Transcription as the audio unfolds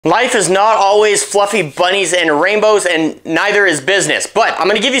Life is not always fluffy bunnies and rainbows, and neither is business. But I'm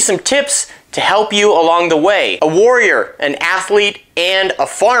going to give you some tips to help you along the way. A warrior, an athlete, and a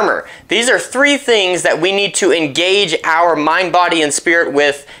farmer. These are three things that we need to engage our mind, body, and spirit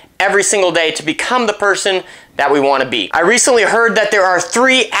with every single day to become the person that we want to be. I recently heard that there are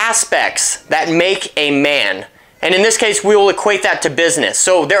three aspects that make a man. And in this case, we will equate that to business.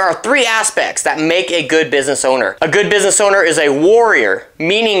 So there are three aspects that make a good business owner. A good business owner is a warrior,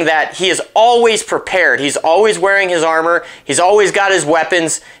 meaning that he is always prepared. He's always wearing his armor. He's always got his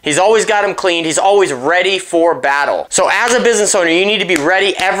weapons. He's always got them cleaned. He's always ready for battle. So as a business owner, you need to be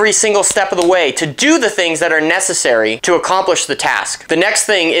ready every single step of the way to do the things that are necessary to accomplish the task. The next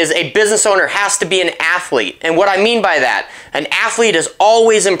thing is a business owner has to be an athlete. And what I mean by that, an athlete is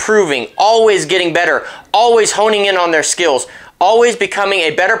always improving, always getting better, always honing in on their skills, always becoming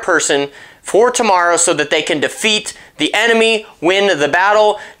a better person for tomorrow so that they can defeat the enemy, win the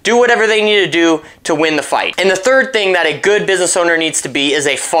battle, do whatever they need to do to win the fight. And the third thing that a good business owner needs to be is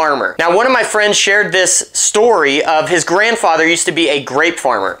a farmer. Now, one of my friends shared this story of his grandfather used to be a grape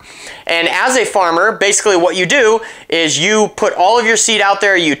farmer. And as a farmer, basically what you do is you put all of your seed out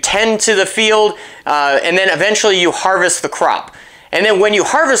there, you tend to the field, and then eventually you harvest the crop. And then when you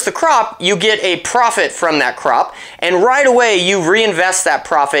harvest the crop, you get a profit from that crop, and right away you reinvest that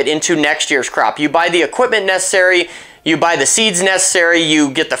profit into next year's crop. You buy the equipment necessary, you buy the seeds necessary, you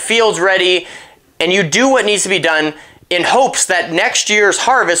get the fields ready, and you do what needs to be done in hopes that next year's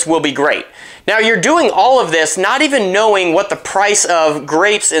harvest will be great. Now, you're doing all of this not even knowing what the price of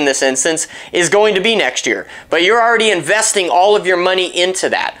grapes in this instance is going to be next year, but you're already investing all of your money into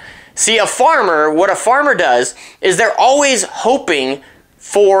that. See, a farmer, what a farmer does is they're always hoping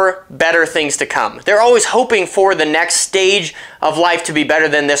for better things to come. They're always hoping for the next stage of life to be better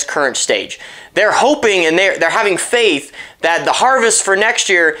than this current stage. They're hoping and they're having faith that the harvest for next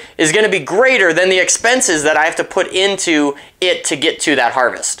year is going to be greater than the expenses that I have to put into it to get to that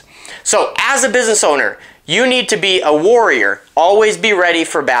harvest. So as a business owner, you need to be a warrior, always be ready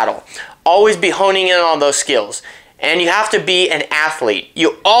for battle, always be honing in on those skills. And you have to be an athlete.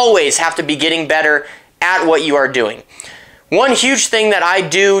 You always have to be getting better at what you are doing. One huge thing that I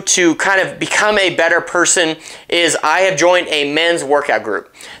do to kind of become a better person is I have joined a men's workout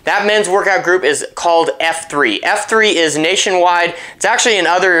group. That men's workout group is called F3. F3 is nationwide. It's actually in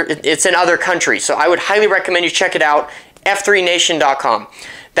other countries, so I would highly recommend you check it out, f3nation.com.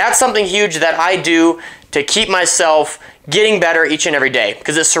 That's something huge that I do to keep myself getting better each and every day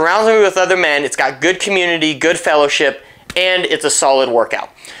because it surrounds me with other men, it's got good community, good fellowship, and it's a solid workout.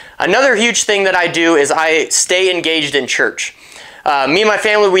 Another huge thing that I do is I stay engaged in church. Me and my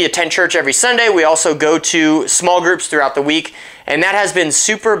family, we attend church every Sunday. We also go to small groups throughout the week, and that has been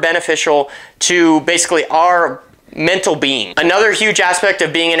super beneficial to basically our mental being. Another huge aspect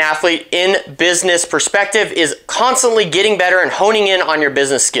of being an athlete in business perspective is constantly getting better and honing in on your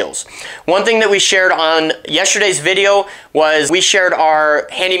business skills. One thing that we shared on yesterday's video was we shared our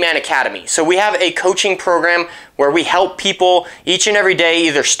Handyman Academy. So we have a coaching program where we help people each and every day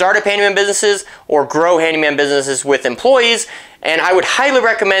either start up handyman businesses or grow handyman businesses with employees. And I would highly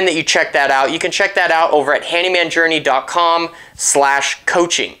recommend that you check that out. You can check that out over at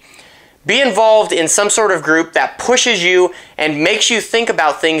handymanjourney.com/coaching. Be involved in some sort of group that pushes you and makes you think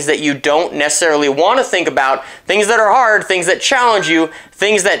about things that you don't necessarily want to think about, things that are hard, things that challenge you,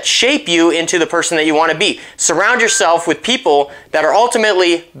 things that shape you into the person that you want to be. Surround yourself with people that are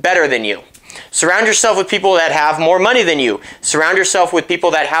ultimately better than you. Surround yourself with people that have more money than you. Surround yourself with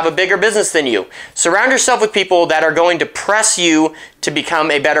people that have a bigger business than you. Surround yourself with people that are going to press you to become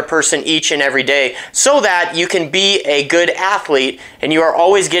a better person each and every day so that you can be a good athlete and you are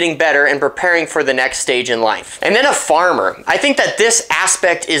always getting better and preparing for the next stage in life. And then a farmer. I think that this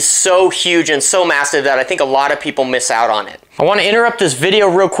aspect is so huge and so massive that I think a lot of people miss out on it. I want to interrupt this video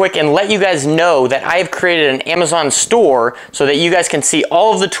real quick and let you guys know that I have created an Amazon store so that you guys can see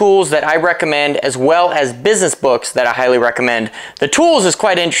all of the tools that I recommend as well as business books that I highly recommend. The tools is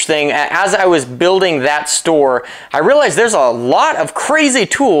quite interesting. As I was building that store, I realized there's a lot of crazy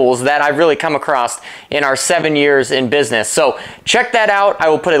tools that I've really come across in our 7 years in business. So check that out. I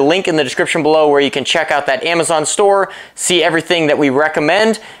will put a link in the description below where you can check out that Amazon store, see everything that we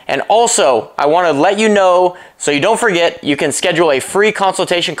recommend. And also, I want to let you know, so you don't forget, you can schedule a free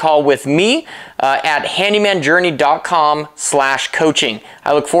consultation call with me at handymanjourney.com/coaching.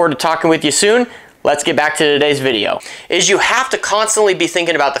 I look forward to talking with you soon. Let's get back to today's video. You have to constantly be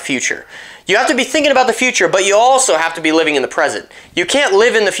thinking about the future. You have to be thinking about the future, but you also have to be living in the present. You can't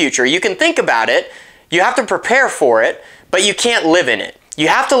live in the future. You can think about it, you have to prepare for it, but you can't live in it. You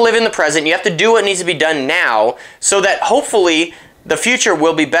have to live in the present. You have to do what needs to be done now so that hopefully the future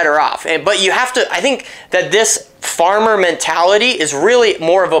will be better off. But you have to, I think that this farmer mentality is really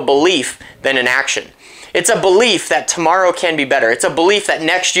more of a belief than an action. It's a belief that tomorrow can be better. It's a belief that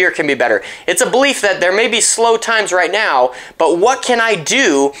next year can be better. It's a belief that there may be slow times right now, but what can I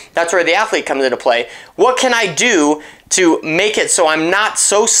do? That's where the athlete comes into play. What can I do to make it so I'm not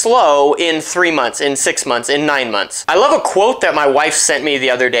so slow in 3 months, in 6 months, in 9 months? I love a quote that my wife sent me the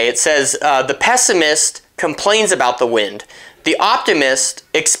other day. It says, the pessimist complains about the wind. The optimist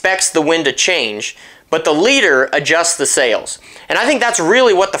expects the wind to change, but the leader adjusts the sails. And I think that's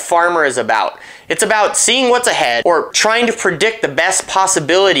really what the farmer is about. It's about seeing what's ahead, or trying to predict the best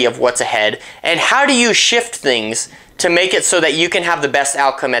possibility of what's ahead, and how do you shift things to make it so that you can have the best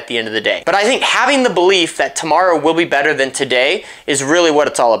outcome at the end of the day. But I think having the belief that tomorrow will be better than today is really what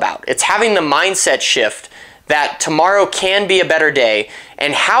it's all about. It's having the mindset shift that tomorrow can be a better day,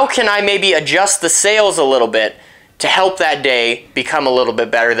 and how can I maybe adjust the sails a little bit to help that day become a little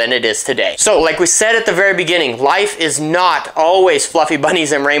bit better than it is today. So like we said at the very beginning, life is not always fluffy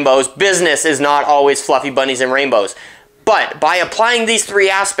bunnies and rainbows. Business is not always fluffy bunnies and rainbows. But by applying these three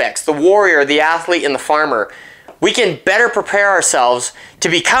aspects, the warrior, the athlete, and the farmer, we can better prepare ourselves to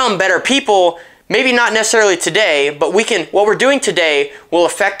become better people. Maybe not necessarily today, but what we're doing today will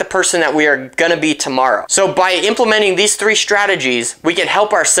affect the person that we are gonna be tomorrow. So by implementing these three strategies, we can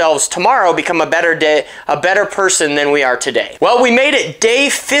help ourselves tomorrow become a better day, a better person than we are today. Well, we made it day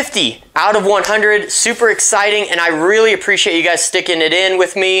 50 out of 100. Super exciting, and I really appreciate you guys sticking it in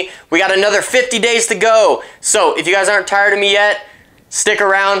with me. We got another 50 days to go. So if you guys aren't tired of me yet, stick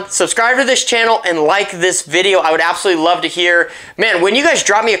around, subscribe to this channel, and like this video. I would absolutely love to hear. Man, when you guys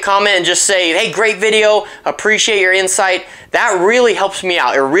drop me a comment and just say, hey, great video, appreciate your insight, that really helps me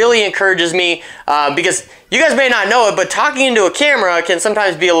out. It really encourages me because you guys may not know it, but talking into a camera can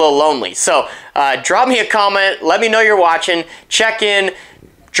sometimes be a little lonely. So drop me a comment, let me know you're watching, check in,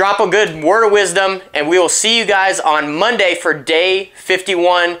 drop a good word of wisdom, and we will see you guys on Monday for day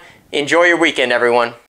 51. Enjoy your weekend, everyone.